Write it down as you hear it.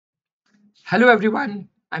Hello everyone,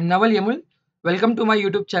 I'm Naval Yamul. Welcome to my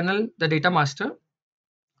YouTube channel, The Data Master.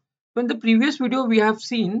 So in the previous video, we have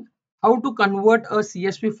seen how to convert a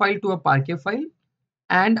CSV file to a Parquet file,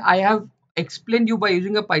 and I have explained you by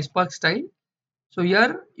using a PySpark style. So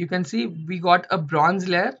here you can see we got a bronze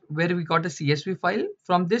layer where we got a CSV file.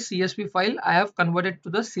 From this CSV file, I have converted to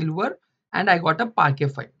the silver and I got a Parquet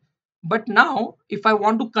file. But now if I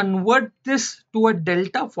want to convert this to a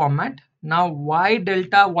delta format, now why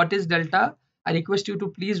delta? What is delta? I request you to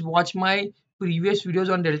please watch my previous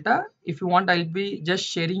videos on delta. If you want, I'll be just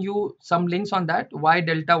sharing you some links on that. Why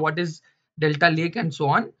delta? What is delta lake and so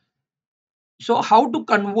on. So how to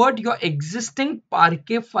convert your existing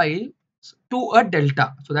Parquet file to a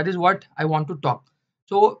delta? So that is what I want to talk.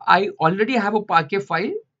 So I already have a Parquet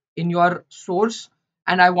file in your source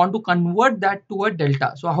and I want to convert that to a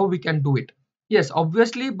delta. So how we can do it? Yes,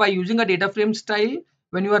 obviously by using a data frame style,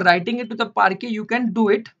 when you are writing it to the Parquet, you can do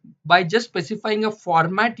it by just specifying a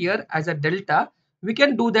format here as a delta. We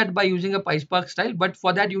can do that by using a PySpark style, but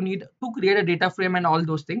for that you need to create a data frame and all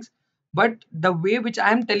those things. But the way which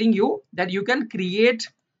I am telling you that you can create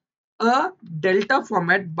a delta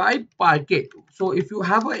format by Parquet. So if you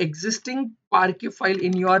have an existing Parquet file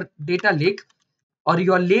in your data lake or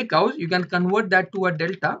your lake house, you can convert that to a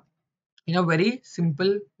delta in a very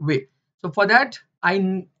simple way. So for that, I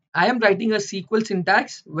am writing a SQL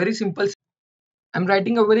syntax, very simple. I'm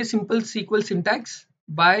writing a very simple SQL syntax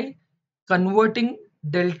by converting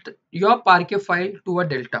delta your Parquet file to a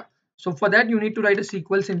delta. So for that, you need to write a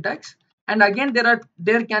SQL syntax. And again,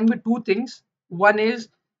 there can be two things. One is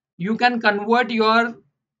you can convert your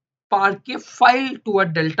Parquet file to a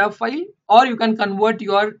delta file, or you can convert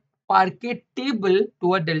your Parquet table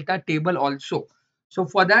to a delta table also. So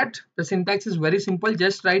for that, the syntax is very simple.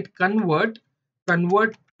 Just write convert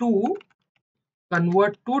to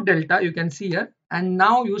delta, you can see here, and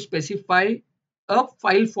now you specify a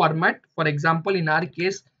file format. For example, in our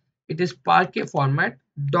case it is Parquet format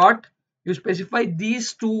dot, you specify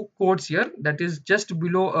these two codes here, that is just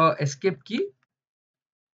below a escape key,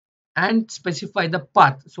 and specify the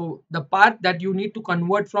path. So the path that you need to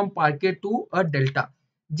convert from Parquet to a delta.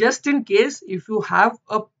 Just in case if you have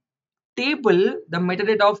a table, the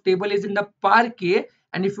metadata of table is in the Parquet,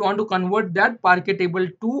 and if you want to convert that Parquet table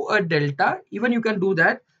to a delta, even you can do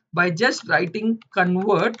that by just writing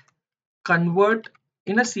convert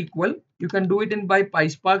in a SQL. You can do it in by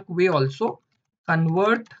PySpark way also.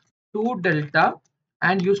 Convert to delta,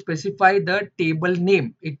 and you specify the table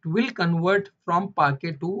name. It will convert from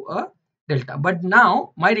Parquet to a delta. But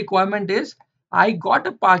now my requirement is I got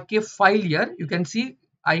a Parquet file here. You can see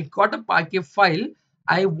I got a Parquet file.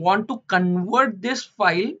 I want to convert this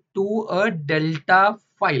file to a delta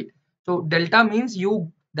file. So delta means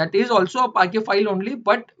you, that is also a Parquet file only,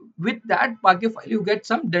 but with that Parquet file you get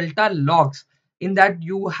some delta logs. In that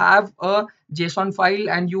you have a JSON file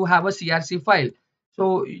and you have a CRC file.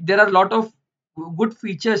 So there are a lot of good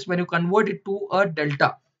features when you convert it to a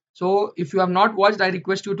delta. So if you have not watched, I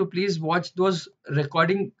request you to please watch those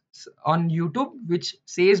recordings on YouTube which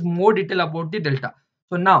says more detail about the delta.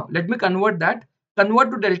 So now let me convert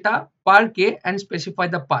to delta Parquet and specify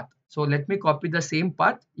the path. So let me copy the same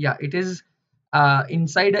path. Yeah, it is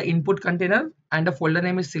inside a input container and the folder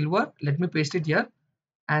name is silver. Let me paste it here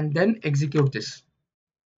and then execute this.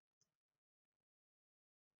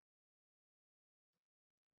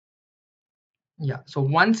 Yeah, so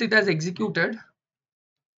once it has executed,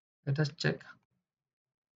 let us check.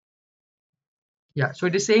 Yeah, so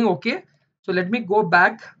it is saying okay. So let me go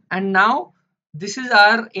back, and now this is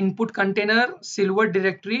our input container silver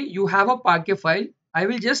directory. You have a Parquet file. I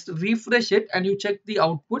will just refresh it and you check the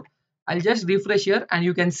output. I'll just refresh here and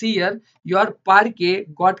you can see here your Parquet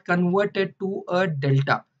got converted to a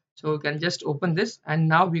delta. So you can just open this, and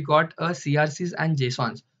now we got a CRCs and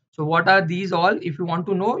JSONs. So what are these all? If you want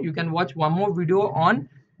to know, you can watch one more video on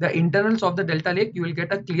the internals of the delta lake. You will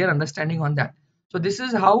get a clear understanding on that. So this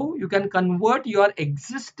is how you can convert your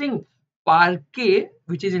existing Parquet,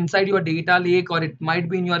 which is inside your data lake or it might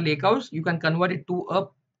be in your lakehouse. You can convert it to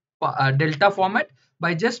a delta format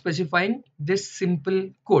by just specifying this simple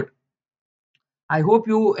code. I hope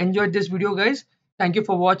you enjoyed this video, guys. Thank you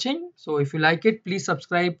for watching. So if you like it, please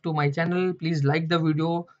subscribe to my channel. Please like the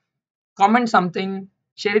video, comment something,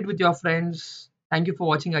 share it with your friends. Thank you for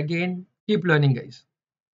watching again. Keep learning, guys.